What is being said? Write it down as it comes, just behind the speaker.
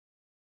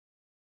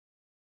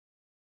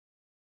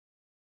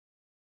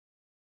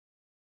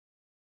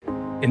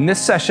In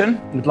this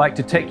session, we'd like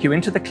to take you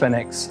into the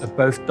clinics of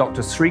both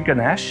Dr. Sri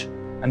Ganesh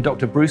and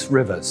Dr. Bruce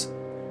Rivers,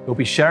 who'll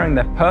be sharing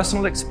their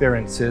personal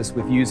experiences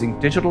with using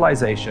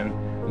digitalization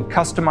and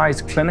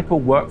customized clinical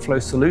workflow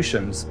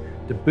solutions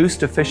to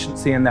boost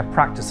efficiency in their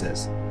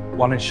practices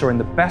while ensuring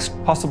the best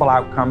possible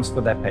outcomes for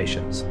their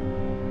patients.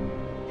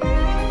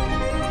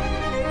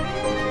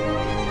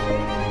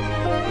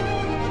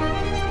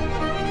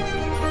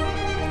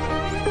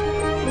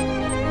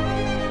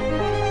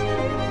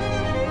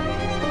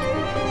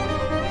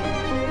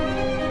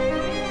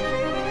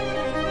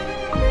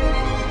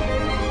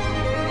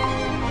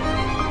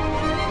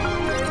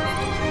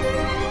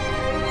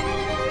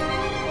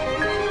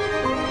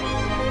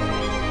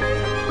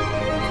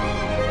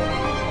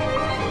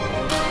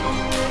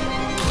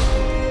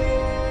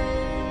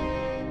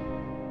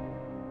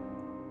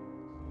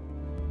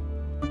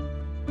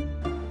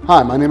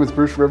 Hi, my name is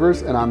Bruce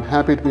Rivers, and I'm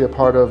happy to be a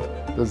part of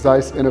the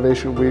Zeiss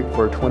Innovation Week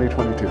for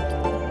 2022.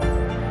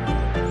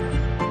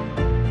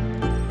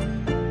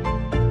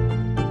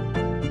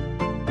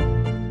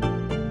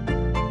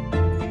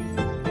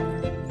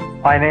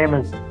 My name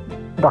is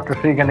Dr.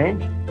 Sri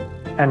Ganesh,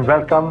 and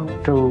welcome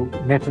to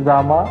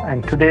Netradharma,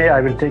 and today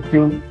I will take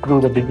you through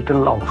the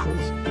digital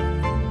outflows.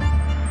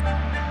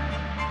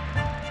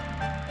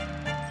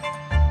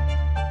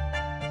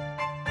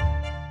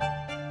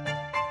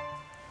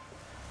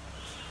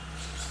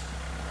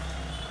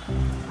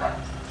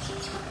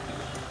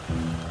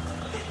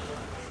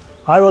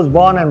 I was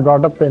born and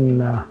brought up in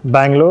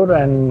Bangalore,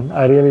 and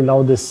I really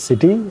love this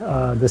city.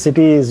 The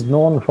city is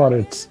known for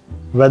its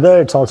weather.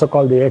 It's also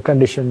called the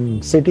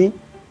air-conditioned city.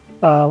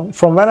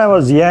 From when I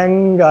was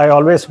young, I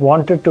always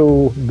wanted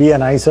to be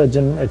an eye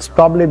surgeon. It's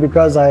probably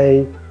because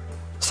I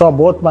saw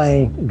both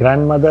my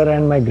grandmother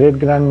and my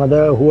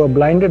great-grandmother who were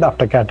blinded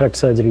after cataract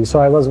surgery. So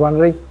I was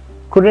wondering,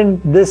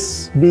 couldn't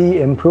this be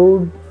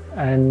improved?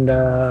 And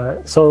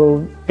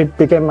so it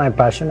became my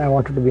passion. I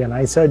wanted to be an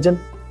eye surgeon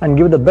and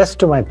give the best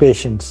to my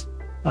patients.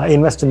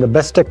 Invest in the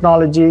best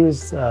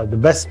technologies, the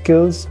best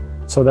skills,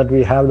 so that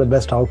we have the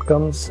best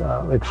outcomes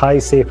with high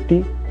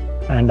safety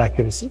and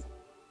accuracy.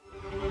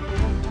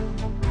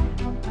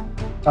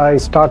 I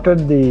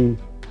started the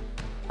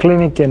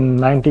clinic in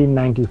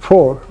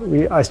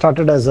 1994. I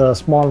started as a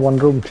small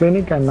one-room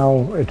clinic, and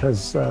now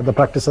the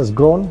practice has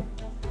grown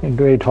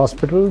into 8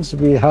 hospitals.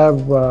 We have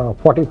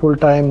 40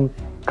 full-time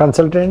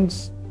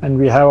consultants, and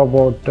we have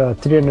about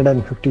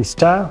 350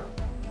 staff.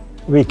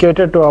 We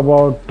cater to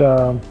about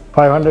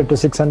 500 to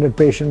 600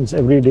 patients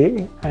every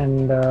day,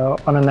 and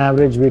on an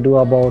average we do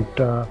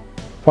about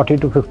 40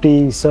 to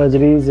 50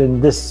 surgeries in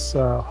this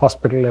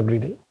hospital every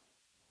day.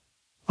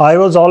 I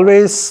was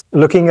always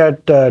looking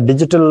at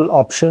digital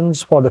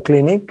options for the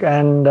clinic,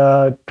 and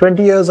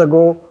 20 years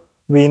ago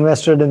we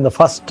invested in the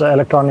first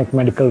electronic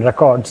medical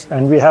records,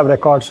 and we have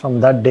records from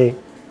that day,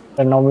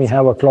 and now we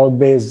have a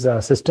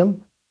cloud-based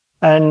system.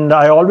 And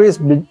I always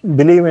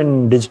believe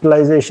in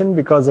digitalization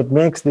because it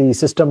makes the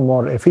system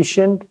more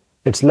efficient.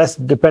 It's less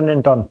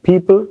dependent on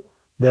people.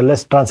 There are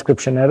less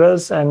transcription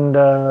errors, and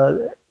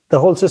the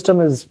whole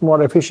system is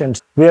more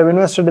efficient. We have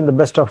invested in the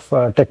best of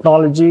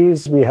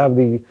technologies. We have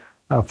the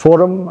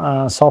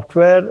forum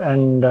software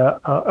and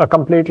a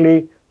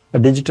completely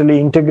digitally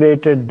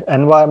integrated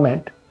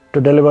environment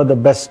to deliver the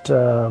best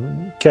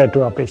care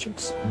to our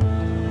patients.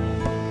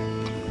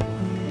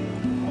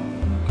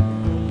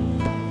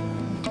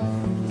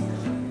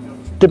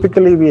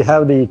 Typically, we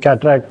have the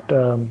cataract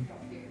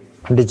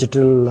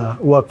digital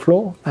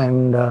workflow,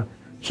 and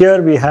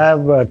here we have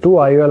 2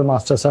 IOL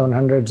Master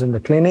 700s in the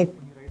clinic.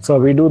 So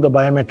we do the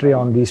biometry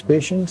on these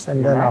patients,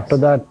 and then after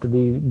that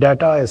the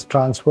data is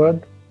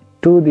transferred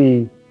to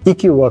the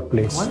EQ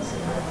workplace.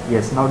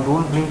 Yes, now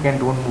don't blink and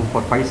don't move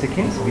for 5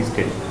 seconds. Be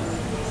steady.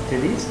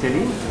 Steady,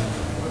 steady,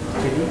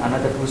 steady,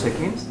 another 2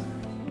 seconds.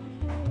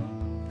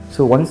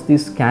 So once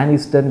this scan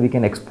is done, we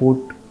can export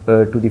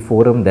to the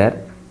forum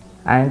there,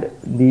 and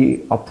the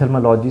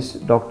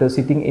ophthalmologist doctor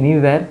sitting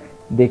anywhere,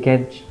 they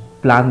can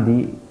plan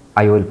the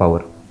IOL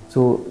power.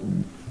 So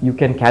you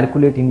can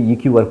calculate in the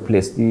EQ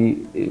workplace the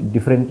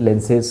different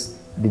lenses,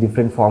 the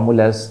different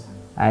formulas,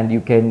 and you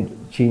can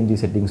change the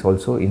settings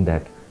also in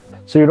that.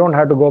 So you don't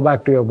have to go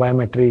back to your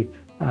biometry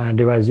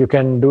device. You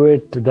can do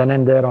it then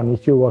and there on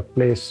EQ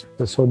workplace.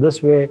 So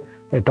this way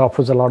it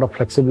offers a lot of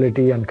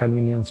flexibility and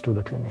convenience to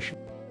the clinician.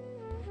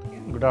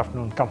 Good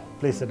afternoon. Come,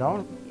 please sit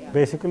down.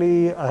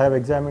 Basically, I have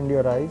examined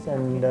your eyes,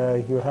 and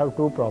you have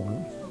 2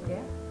 problems. Yeah.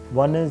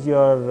 One is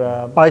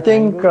your I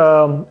think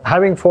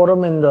having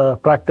forum in the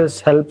practice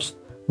helps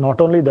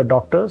not only the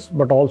doctors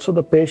but also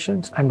the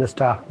patients and the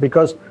staff,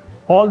 because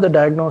all the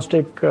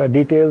diagnostic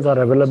details are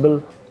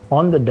available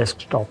on the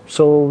desktop.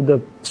 So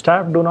the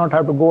staff do not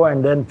have to go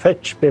and then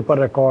fetch paper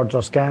records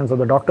or scans, or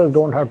the doctors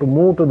don't have to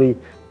move to the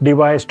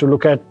device to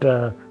look at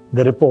the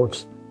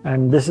reports.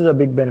 And this is a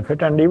big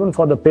benefit. And even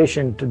for the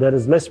patient, there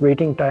is less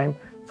waiting time.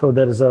 So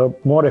there is a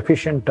more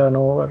efficient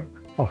turnover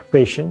of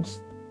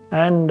patients,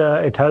 and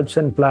it helps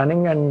in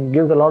planning and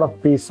gives a lot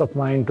of peace of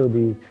mind to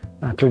the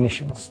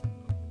clinicians.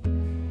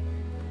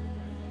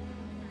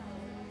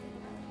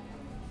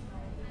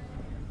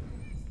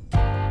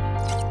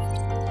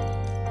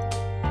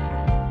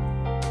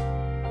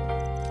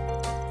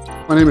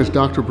 My name is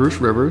Dr. Bruce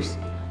Rivers.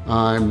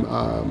 I'm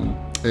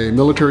a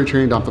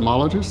military-trained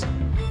ophthalmologist.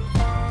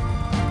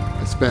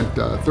 I spent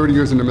 30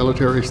 years in the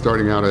military,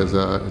 starting out as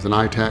an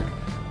eye tech,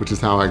 which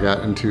is how I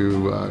got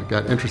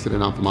interested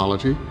in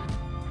ophthalmology.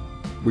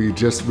 We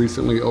just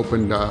recently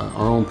opened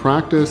our own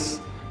practice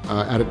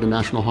at the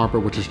National Harbor,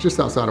 which is just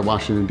outside of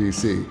Washington,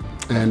 D.C.,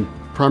 and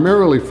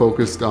primarily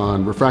focused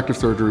on refractive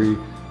surgery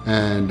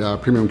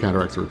and premium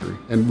cataract surgery,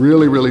 and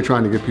really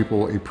trying to give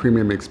people a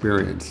premium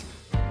experience.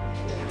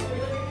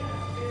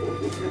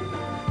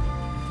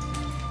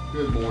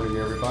 Good morning,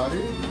 everybody.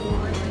 Good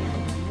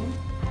morning.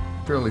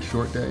 Fairly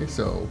short day,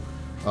 so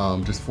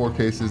just 4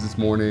 cases this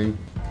morning.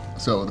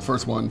 So the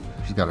first one,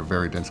 she's got a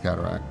very dense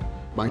cataract.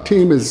 My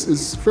team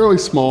is fairly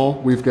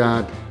small. We've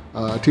got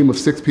a team of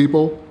 6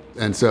 people,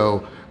 and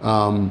so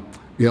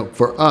you know,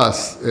 for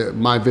us,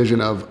 my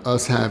vision of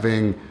us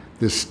having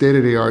this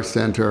state-of-the-art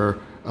center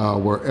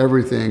where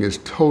everything is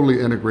totally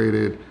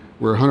integrated,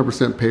 we're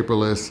 100%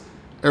 paperless,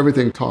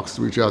 everything talks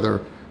to each other.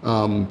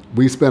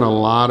 We spent a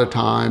lot of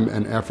time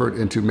and effort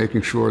into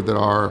making sure that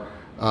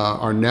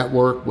our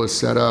network was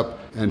set up.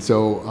 And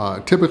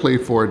so typically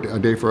for a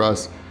day for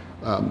us,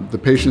 the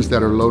patients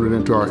that are loaded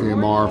into our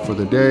EMR for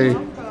the day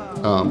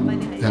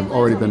have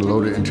already been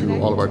loaded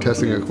into all of our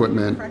testing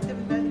equipment,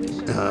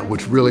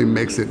 which really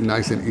makes it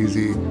nice and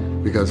easy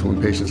because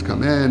when patients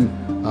come in,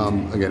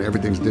 again,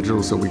 everything's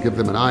digital, so we give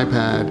them an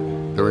iPad.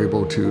 They're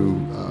able to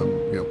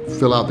you know,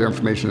 fill out their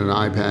information in an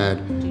iPad,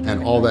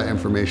 and all that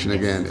information,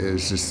 again,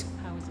 is just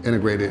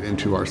integrated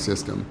into our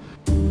system.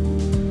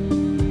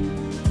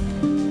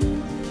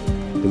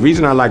 The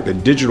reason I like the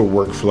digital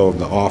workflow of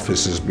the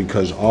office is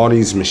because all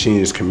these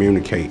machines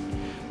communicate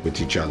with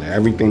each other.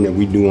 Everything that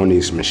we do on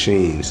these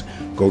machines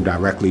go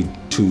directly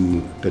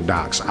to the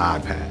doc's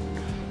iPad.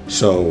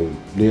 So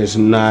there's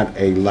not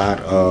a lot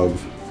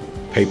of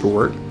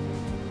paperwork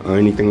or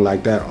anything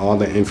like that. All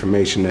the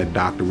information that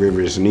Dr.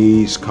 Rivers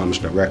needs comes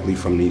directly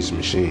from these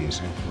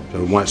machines.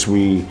 So once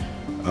we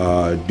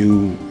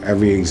do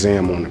every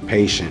exam on the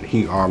patient,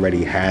 he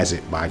already has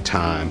it by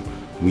time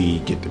we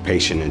get the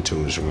patient into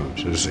his room.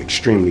 So it's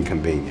extremely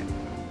convenient.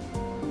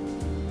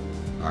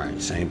 All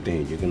right, same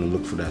thing. You're gonna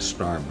look for that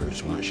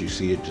starburst. Once you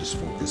see it, just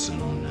focus in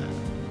on that.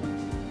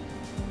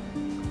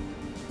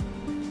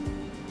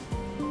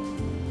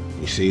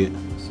 You see it?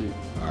 I see it.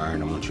 All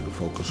right, I want you to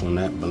focus on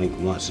that. Blink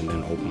once and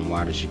then open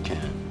wide as you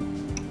can.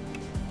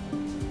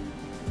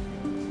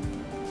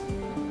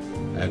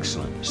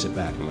 Excellent. Sit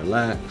back and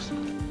relax.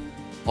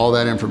 All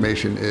that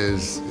information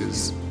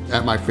is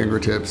at my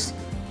fingertips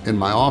in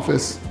my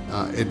office.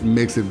 It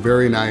makes it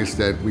very nice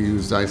that we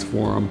use Zeiss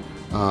Forum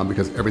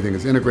because everything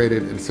is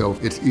integrated, and so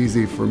it's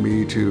easy for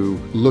me to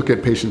look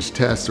at patients'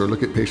 tests or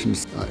look at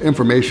patients'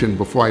 information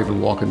before I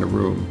even walk in the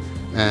room.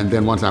 And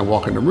then once I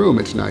walk in the room,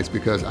 it's nice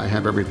because I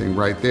have everything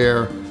right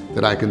there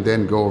that I can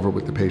then go over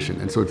with the patient.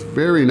 And so it's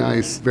very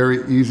nice,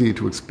 very easy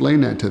to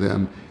explain that to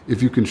them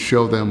if you can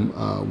show them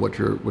what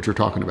you're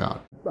talking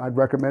about. I'd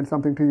recommend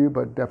something to you,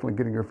 but definitely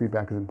getting your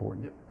feedback is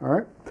important. Yep. All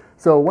right.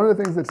 So one of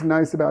the things that's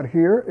nice about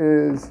here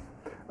is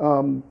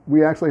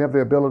we actually have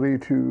the ability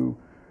to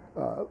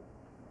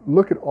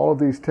look at all of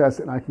these tests,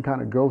 and I can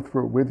kind of go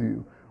through it with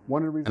you.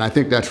 One of the reasons, and I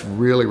think that's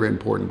really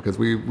important because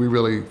we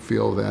really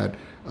feel that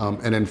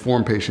an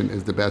informed patient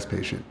is the best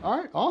patient. All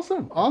right.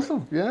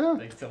 Awesome. Yeah.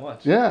 Thanks so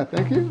much. Yeah.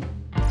 Thank you.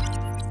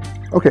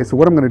 Okay. So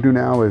what I'm going to do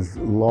now is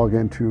log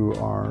into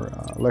our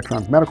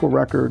electronic medical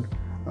record,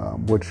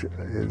 which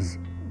is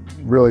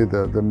really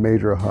the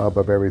major hub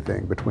of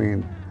everything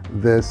between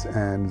this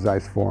and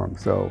Zeiss Forum.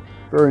 So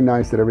very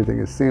nice that everything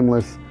is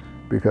seamless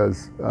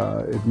because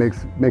it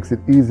makes it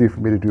easy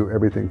for me to do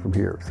everything from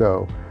here.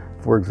 So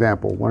for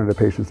example, one of the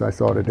patients I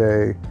saw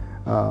today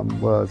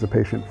was a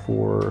patient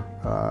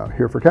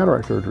here for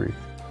cataract surgery.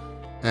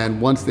 And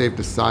once they've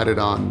decided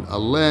on a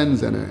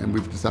lens and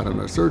we've decided on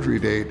a surgery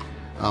date,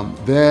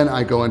 then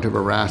I go into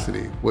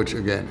Veracity, which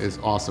again is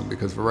awesome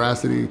because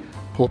Veracity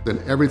pulls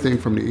in everything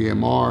from the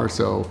EMR.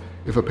 So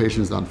if a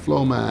patient's on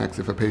Flomax,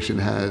 if a patient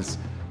has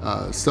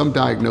some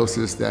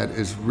diagnosis that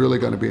is really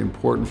going to be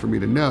important for me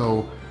to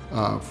know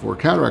for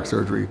cataract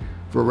surgery,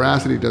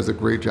 Veracity does a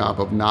great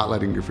job of not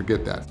letting you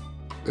forget that.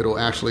 It'll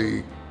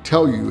actually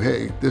tell you,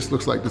 hey, this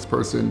looks like this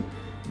person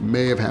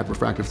may have had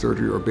refractive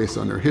surgery, or based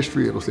on their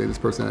history, it'll say this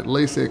person had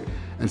LASIK.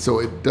 And so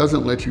it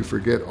doesn't let you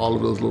forget all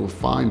of those little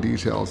fine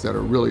details that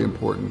are really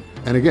important.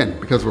 And again,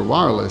 because we're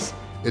wireless,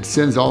 it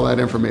sends all that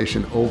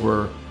information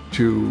over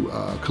to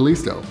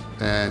Callisto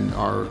and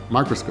our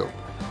microscope.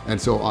 And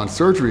so on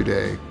surgery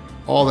day,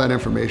 all that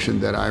information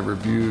that I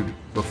reviewed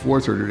before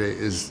surgery day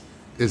is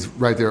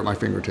right there at my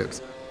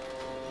fingertips.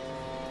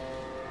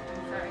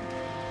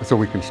 So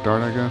we can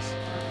start, I guess.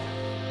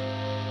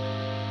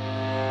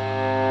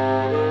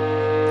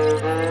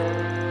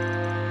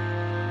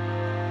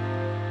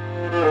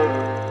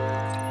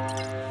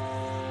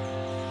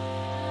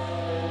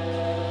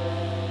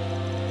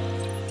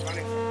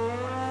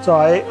 So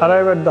I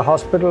arrive at the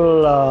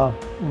hospital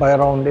by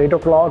around 8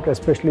 o'clock,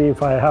 especially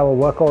if I have a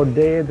workout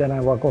day, then I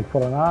work out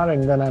for an hour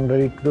and then I'm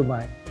ready to do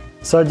my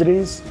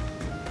surgeries.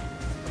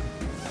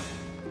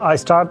 I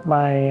start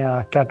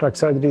my cataract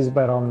surgeries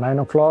by around 9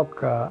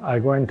 o'clock. I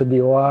go into the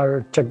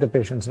OR, check the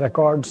patient's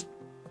records.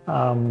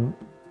 On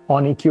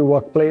EQ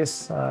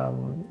Workplace,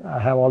 I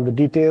have all the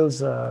details,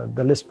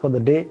 the list for the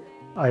day.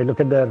 I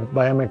look at their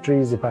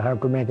biometries if I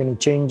have to make any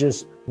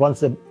changes. Once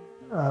the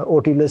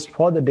OT list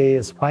for the day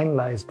is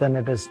finalized, then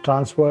it is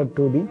transferred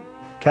to the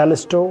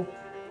Callisto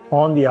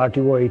on the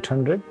RTO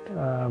 800,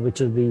 which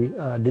is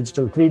the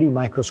digital 3D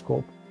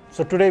microscope.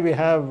 So today we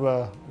have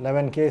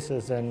 11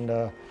 cases,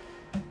 and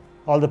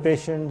all the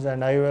patients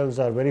and IOLs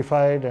are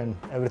verified and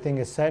everything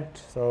is set.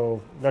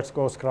 So let's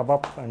go scrub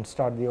up and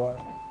start the OR.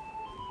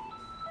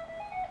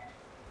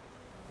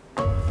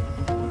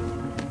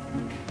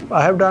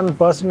 I have done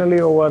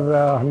personally over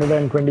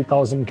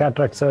 120,000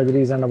 cataract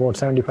surgeries and about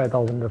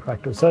 75,000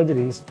 refractive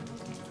surgeries.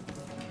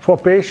 For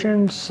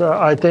patients,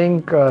 I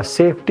think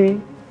safety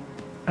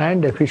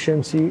and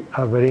efficiency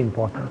are very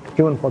important,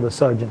 even for the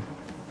surgeon.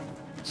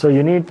 So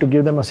you need to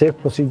give them a safe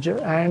procedure,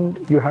 and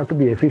you have to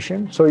be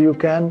efficient so you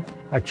can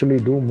actually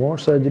do more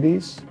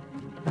surgeries,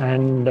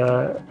 and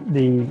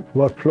the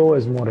workflow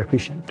is more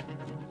efficient.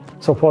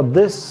 So for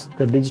this,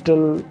 the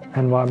digital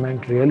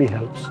environment really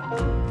helps.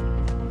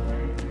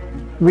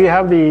 We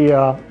have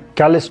the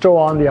Callisto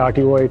on the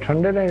RTO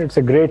 800, and it's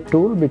a great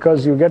tool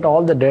because you get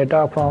all the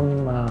data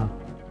from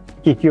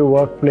EQ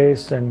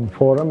Workplace and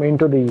Forum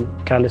into the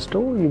Callisto.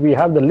 We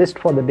have the list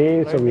for the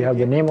day, so we have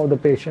the name of the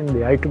patient,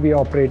 the eye to be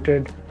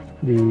operated,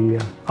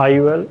 the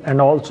IOL,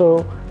 and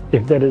also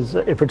if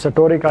it's a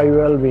toric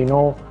IOL, we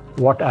know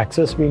what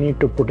axis we need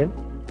to put in.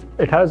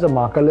 It has a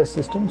markerless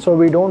system, so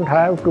we don't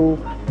have to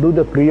do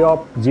the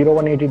pre-op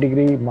 180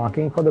 degree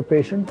marking for the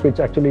patient, which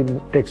actually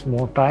takes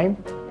more time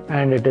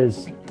and it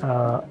is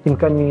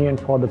inconvenient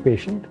for the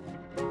patient.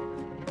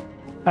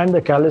 And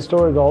the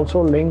Callisto is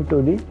also linked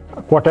to the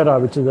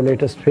Quatera, which is the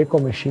latest phaco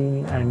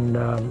machine, and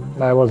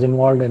I was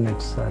involved in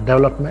its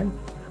development.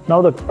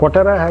 Now the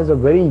Quatera has a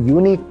very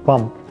unique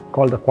pump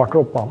called the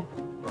Quattro pump,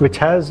 which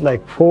has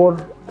like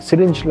 4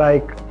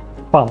 syringe-like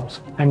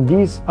pumps, and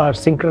these are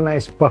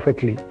synchronized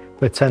perfectly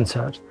with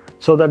sensors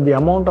so that the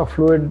amount of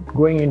fluid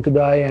going into the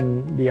eye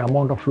and the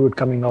amount of fluid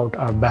coming out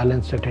are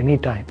balanced at any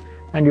time.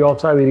 And you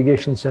also have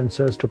irrigation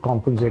sensors to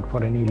compensate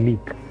for any leak.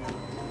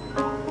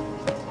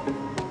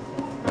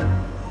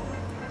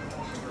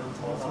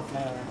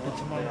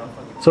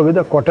 So with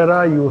the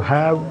Quatera, you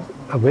have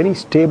a very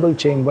stable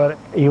chamber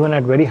even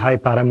at very high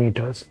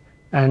parameters.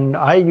 And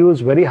I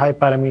use very high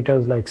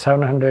parameters like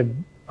 700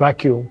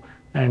 vacuum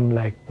and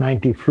like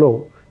 90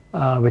 flow,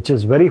 which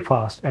is very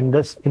fast, and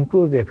this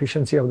improves the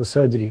efficiency of the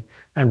surgery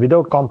and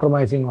without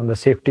compromising on the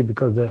safety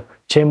because the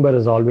chamber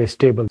is always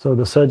stable. So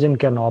the surgeon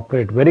can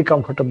operate very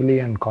comfortably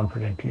and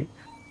confidently.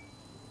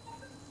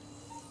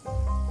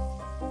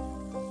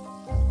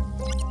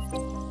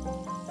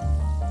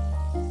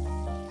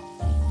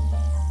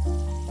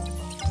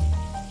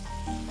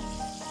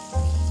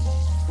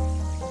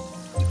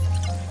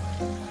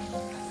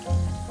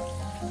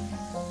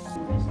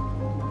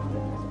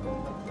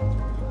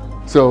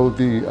 So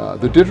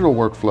the digital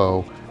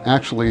workflow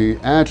actually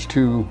adds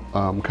to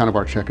kind of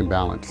our check and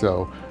balance.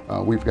 So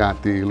we've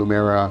got the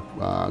Lumera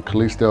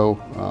Callisto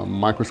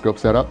microscope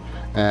setup,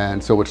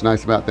 and so what's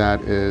nice about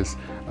that is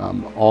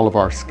all of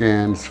our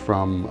scans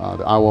from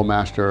the IOL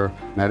master,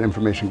 that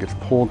information gets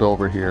pulled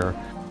over here.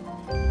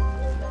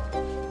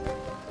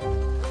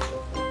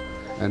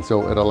 And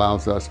so it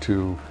allows us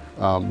to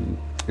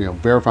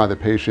verify the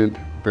patient,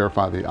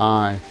 verify the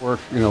eye.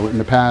 In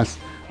the past,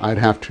 I'd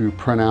have to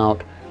print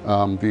out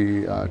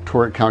the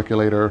toric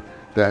calculator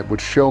that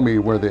would show me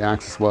where the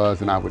axis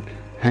was, and I would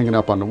hang it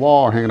up on the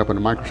wall or hang it up on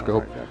the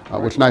microscope.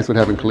 What's nice with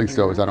having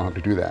Callisto is I don't have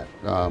to do that.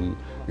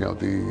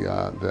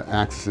 The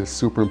axis is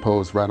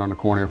superimposed right on the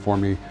cornea for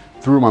me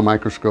through my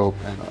microscope,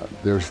 and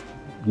there's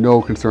no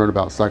concern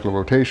about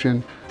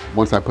cyclorotation.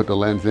 Once I put the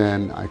lens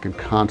in, I can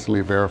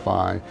constantly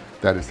verify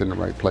that it's in the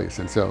right place.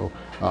 And so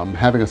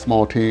having a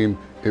small team,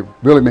 it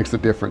really makes a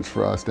difference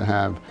for us to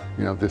have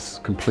this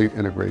complete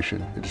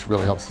integration. It just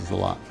really helps us a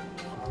lot.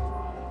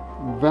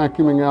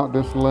 Vacuuming out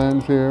this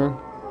lens here.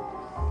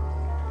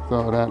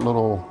 So that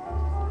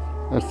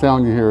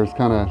sound you hear is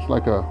kind of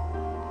like a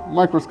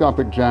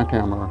microscopic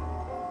jackhammer.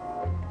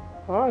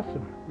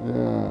 Awesome.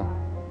 Yeah.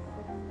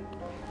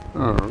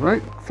 All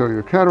right, so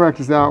your cataract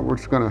is out. We're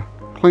just gonna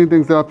clean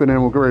things up and then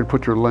we'll get ready to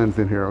put your lens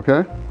in here,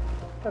 okay?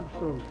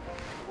 Absolutely.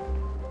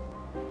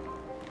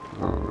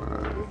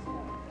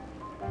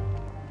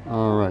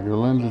 All right, your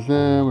lens is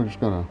in. We're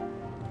just gonna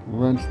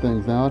rinse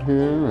things out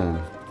here, and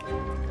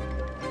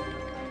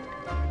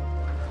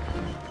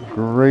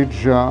great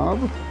job.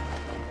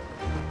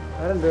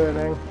 I didn't do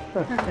anything.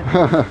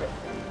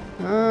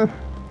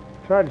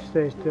 Try to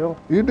stay still.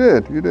 You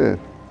did.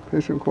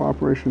 Patient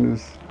cooperation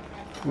is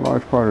a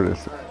large part of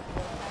this.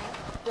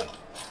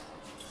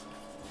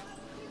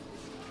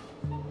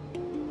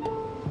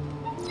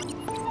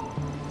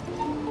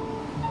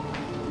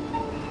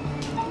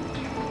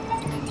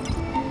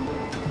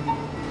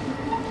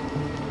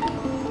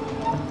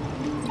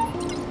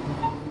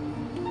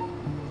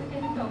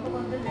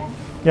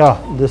 Yeah,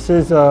 this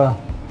is a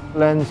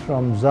lens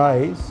from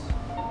Zeiss.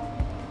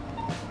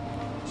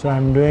 So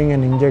I'm doing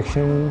an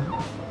injection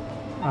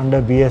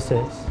under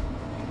BSS.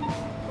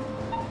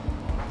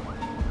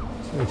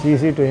 So it's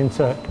easy to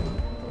insert.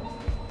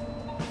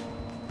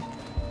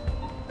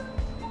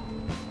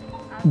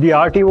 The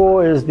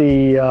RTO is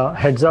the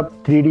heads-up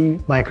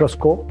 3D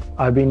microscope.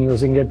 I've been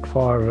using it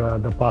for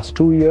the past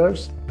 2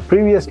 years.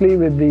 Previously,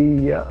 with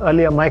the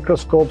earlier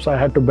microscopes, I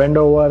had to bend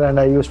over and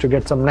I used to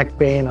get some neck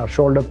pain or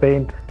shoulder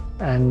pain.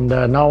 And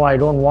now I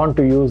don't want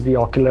to use the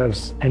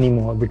oculars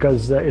anymore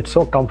because it's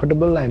so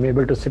comfortable. I'm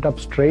able to sit up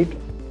straight.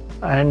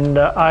 And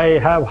I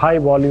have high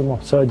volume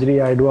of surgery.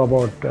 I do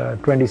about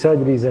 20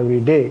 surgeries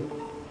every day.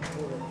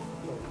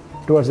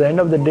 Towards the end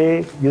of the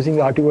day, using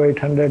the RTO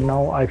 800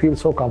 now, I feel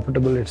so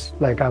comfortable. It's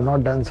like I've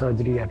not done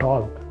surgery at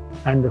all.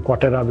 And the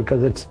Quatera,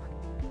 because it's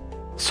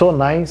so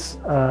nice,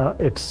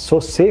 it's so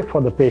safe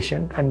for the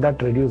patient, and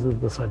that reduces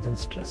the surgeon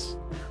stress.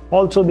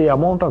 Also, the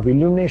amount of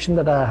illumination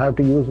that I have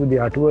to use with the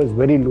RTO is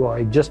very low.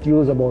 I just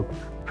use about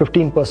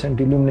 15%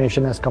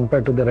 illumination as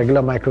compared to the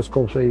regular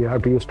microscopes where you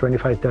have to use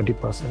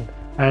 25–30%.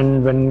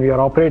 And when we are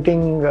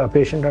operating a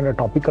patient under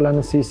topical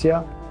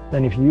anesthesia,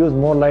 then if you use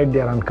more light,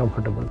 they are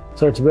uncomfortable.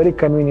 So it's very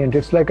convenient.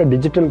 It's like a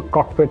digital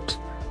cockpit,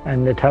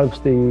 and it helps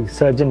the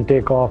surgeon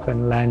take off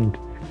and land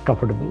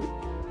comfortably.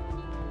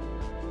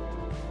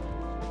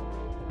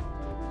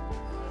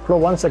 So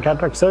once the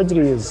cataract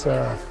surgery is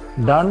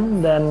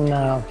done,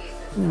 then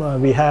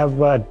we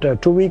have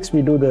at 2 weeks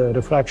we do the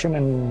refraction,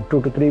 and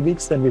 2 to 3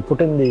 weeks then we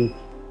put in the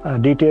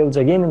details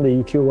again in the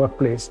EQ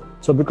workplace.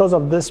 So because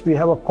of this, we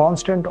have a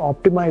constant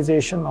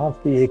optimization of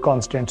the A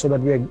constant so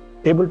that we are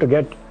able to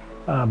get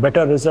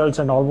better results,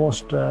 and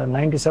almost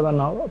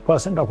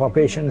 97% of our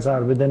patients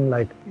are within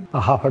like a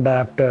half a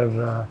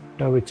diopter,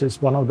 which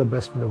is one of the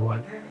best in the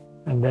world.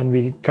 And then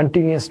we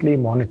continuously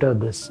monitor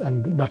this,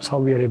 and that's how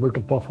we are able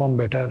to perform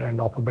better and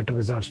offer better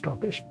results to our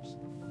patients.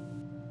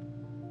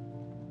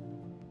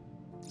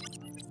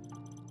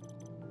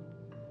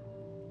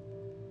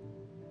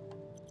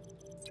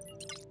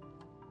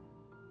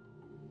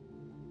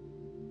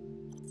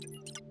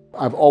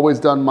 I've always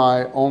done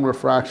my own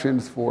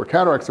refractions for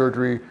cataract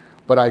surgery,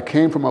 but I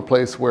came from a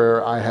place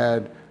where I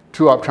had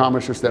 2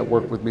 optometrists that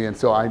worked with me, and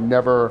so I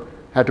never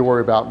had to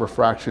worry about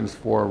refractions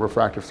for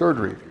refractive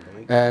surgery.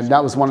 And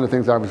that was one of the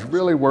things I was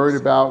really worried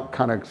about,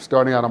 kind of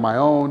starting out on my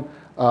own,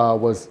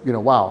 was, you know,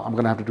 wow, I'm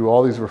gonna have to do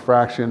all these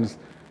refractions.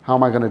 How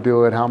am I gonna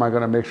do it? How am I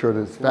gonna make sure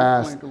that it's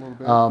fast?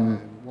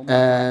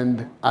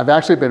 And I've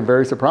actually been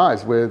very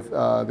surprised with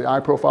the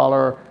eye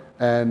profiler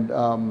and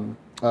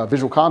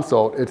visual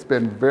consult. It's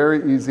been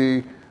very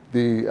easy.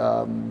 The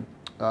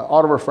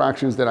auto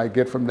refractions that I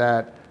get from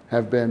that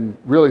have been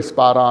really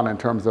spot on in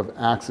terms of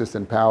axis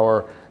and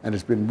power, and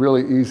it's been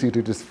really easy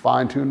to just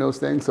fine tune those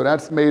things. So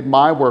that's made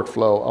my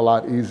workflow a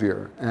lot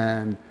easier,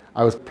 and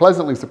I was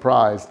pleasantly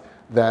surprised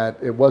that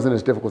it wasn't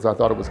as difficult as I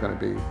thought it was going to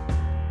be.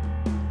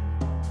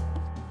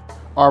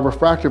 Our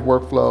refractive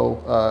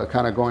workflow,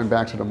 kind of going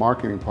back to the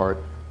marketing part,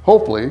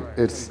 hopefully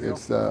it's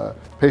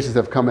patients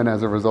have come in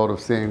as a result of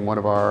seeing one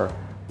of our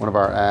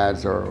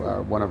ads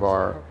or one of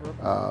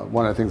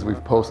the things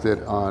we've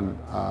posted on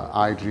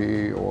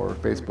IG or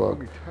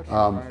Facebook.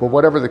 But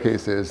whatever the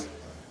case is,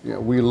 you know,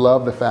 we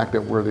love the fact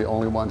that we're the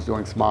only ones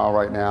doing Smile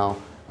right now.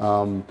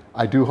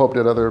 I do hope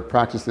that other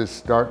practices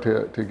start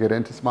to get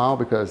into Smile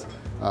because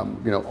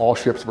you know, all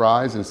ships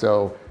rise, and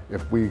so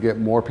if we get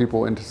more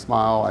people into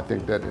Smile, I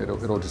think that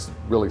it'll just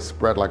really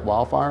spread like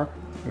wildfire.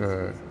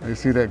 Good. You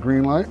see that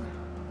green light?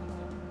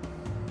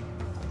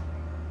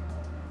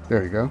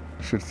 There you go.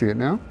 You should see it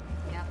now.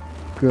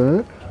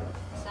 Good.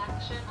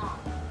 Section on.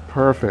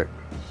 Perfect.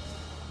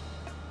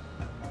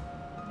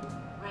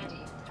 Ready.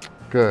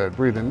 Good.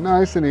 Breathing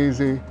nice and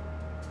easy.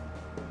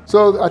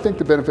 So I think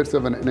the benefits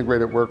of an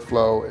integrated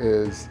workflow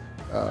is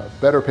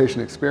better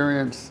patient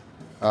experience,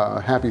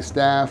 happy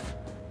staff,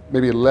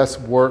 maybe less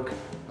work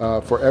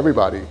for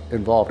everybody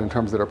involved in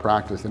terms of their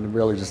practice, and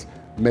really just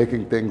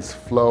making things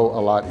flow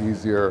a lot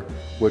easier,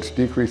 which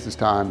decreases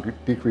time,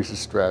 decreases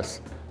stress,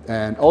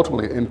 and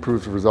ultimately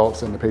improves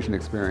results in the patient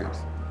experience.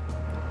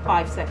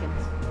 5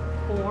 seconds.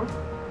 4,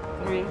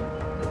 3, 2,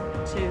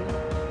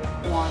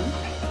 1.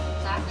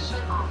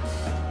 Section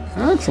off.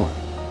 Excellent.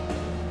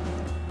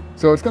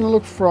 So it's going to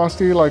look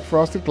frosty, like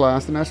frosted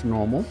glass, and that's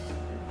normal.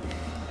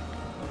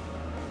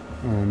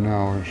 And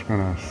now we're just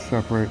going to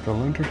separate the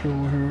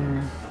lenticule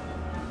here.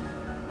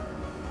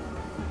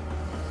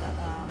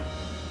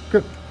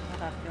 Good.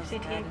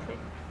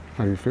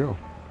 How do you feel?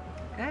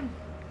 Good.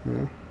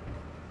 Yeah.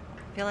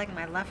 I feel like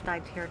my left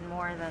eye teared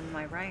more than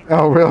my right.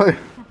 Oh, really?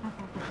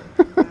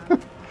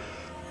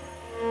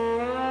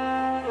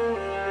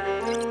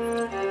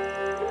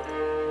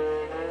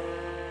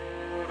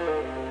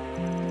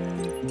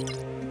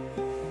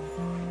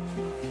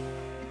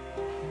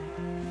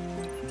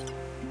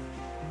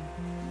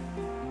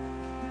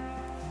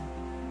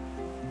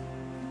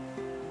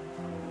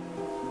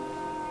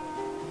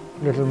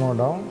 Little more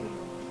down.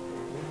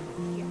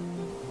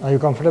 Are you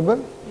comfortable?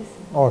 Yes.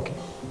 Okay.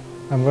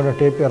 I'm going to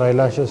tape your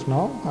eyelashes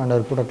now, and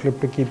I'll put a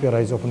clip to keep your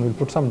eyes open. We'll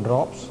put some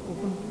drops.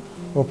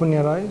 Open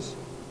your eyes.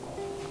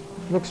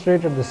 Look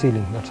straight at the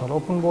ceiling. That's all.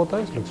 Open both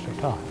eyes. Look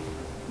straight.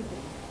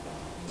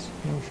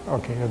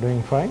 Okay, you're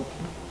doing fine.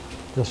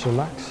 Just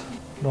relax.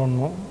 Don't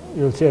move.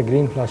 You'll see a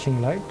green flashing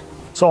light.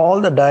 So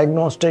all the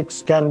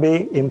diagnostics can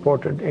be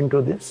imported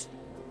into this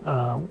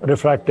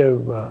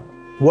refractive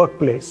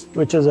workplace,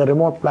 which is a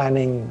remote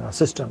planning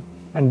system.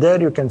 And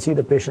there you can see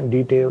the patient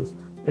details.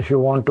 If you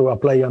want to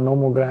apply your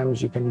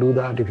nomograms, you can do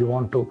that. If you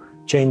want to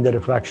change the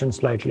refraction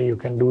slightly, you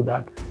can do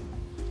that.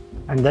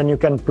 And then you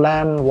can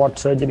plan what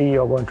surgery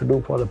you're going to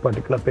do for the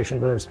particular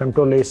patient, whether it's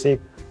femto-LASIK,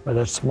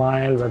 whether it's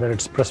SMILE, whether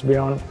it's press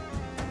beyond.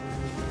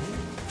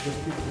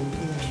 Just keep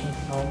blinking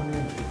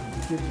normally.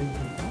 Keep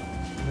blinking.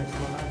 Next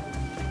one.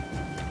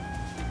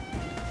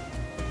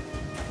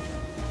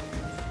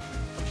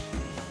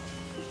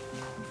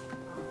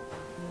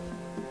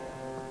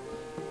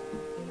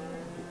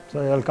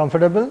 So you are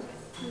comfortable?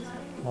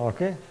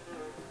 Okay.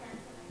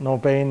 No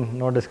pain,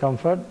 no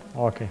discomfort?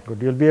 Okay,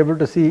 good. You'll be able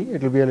to see.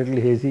 It will be a little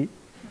hazy.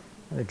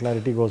 The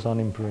clarity goes on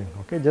improving.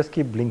 Okay, just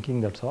keep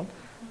blinking, that's all.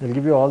 They'll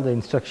give you all the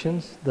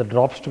instructions, the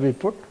drops to be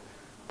put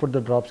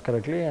the drops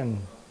correctly, and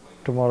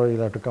tomorrow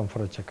you'll have to come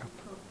for a checkup.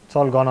 It's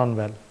all gone on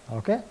well.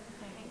 Okay?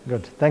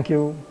 Good. Thank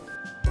you.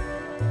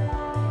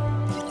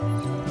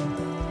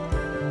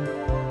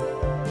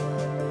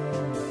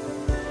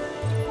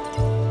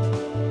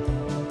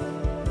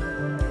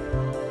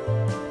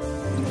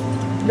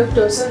 Look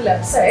towards the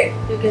left side.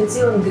 You can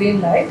see on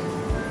green light.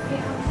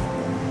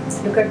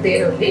 Look at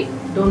there only.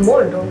 Don't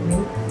move, don't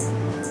blink.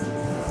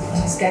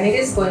 Scanning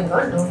is going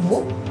on, don't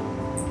move.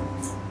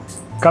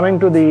 Coming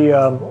to the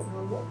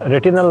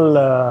retinal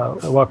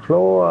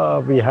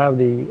workflow, we have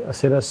the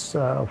Cirrus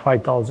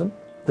 5000.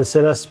 The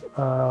Cirrus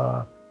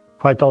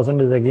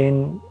 5000 is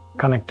again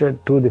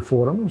connected to the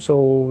forum,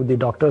 so the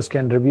doctors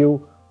can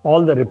review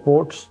all the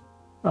reports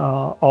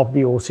of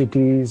the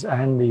OCTs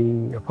and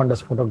the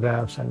fundus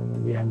photographs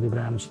and the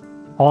angiograms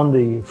on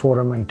the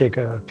forum and take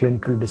a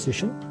clinical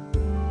decision.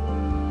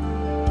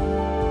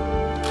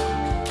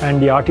 And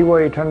the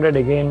RTO 800,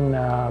 again,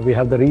 we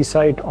have the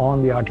resight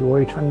on the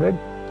RTO 800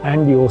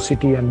 and the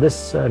OCT, and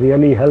this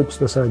really helps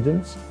the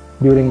surgeons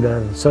during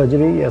their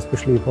surgery,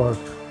 especially for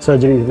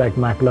surgeries like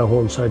macular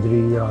hole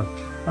surgery or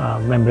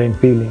membrane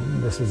peeling.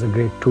 This is a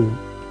great tool,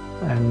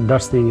 and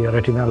that's the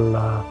retinal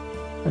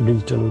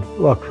digital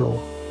workflow.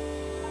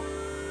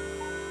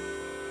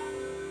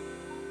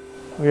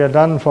 We are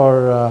done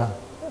for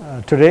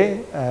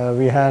today.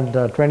 We had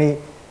 20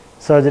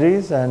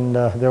 surgeries and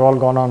they've all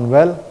gone on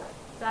well.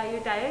 So are you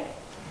tired?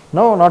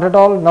 No, not at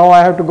all. Now I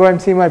have to go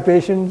and see my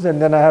patients, and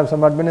then I have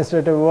some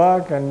administrative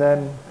work, and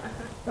then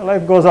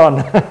life goes on.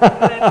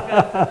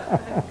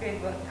 That's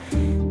great work.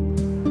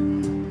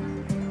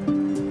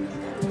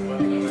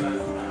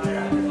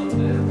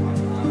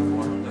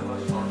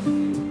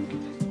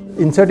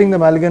 Inserting the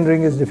Malgin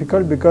ring is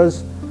difficult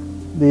because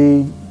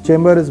the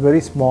chamber is very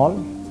small.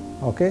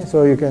 Okay,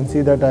 so you can see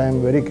that I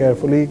am very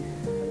carefully.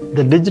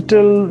 The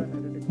digital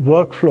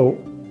workflow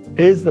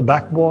is the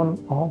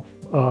backbone of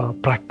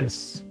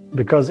practice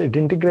because it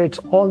integrates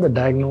all the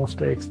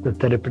diagnostics, the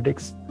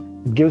therapeutics.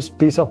 It gives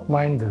peace of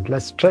mind, there's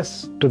less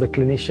stress to the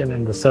clinician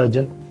and the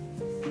surgeon.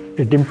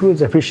 It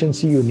improves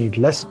efficiency, you need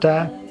less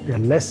staff, there are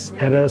less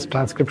errors,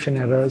 transcription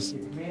errors.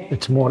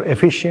 It's more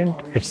efficient,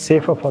 it's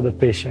safer for the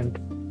patient.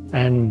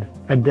 And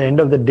at the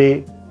end of the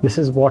day, this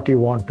is what you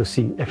want to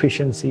see: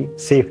 efficiency,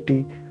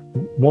 safety,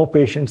 more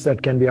patients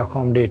that can be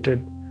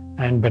accommodated,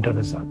 and better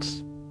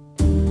results.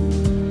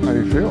 How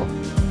do you feel?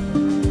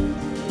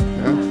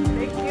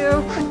 Thank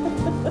you.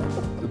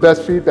 The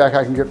best feedback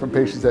I can get from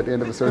patients at the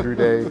end of a surgery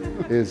day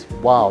is,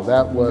 wow,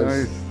 that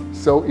was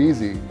so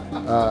easy.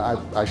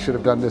 I should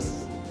have done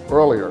this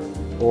earlier,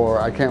 or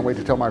I can't wait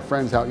to tell my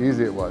friends how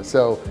easy it was.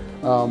 So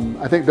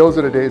I think those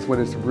are the days when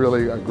it's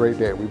really a great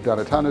day. We've done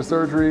a ton of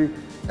surgery,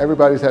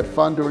 everybody's had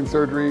fun doing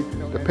surgery,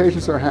 the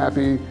patients are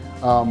happy,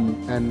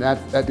 and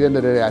at the end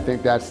of the day, I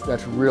think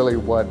that's really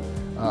what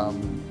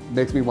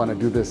makes me want to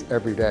do this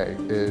every day,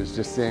 is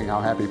just seeing how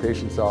happy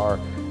patients are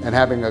and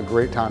having a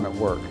great time at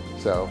work.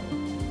 So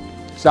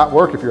it's not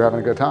work if you're having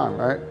a good time,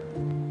 right?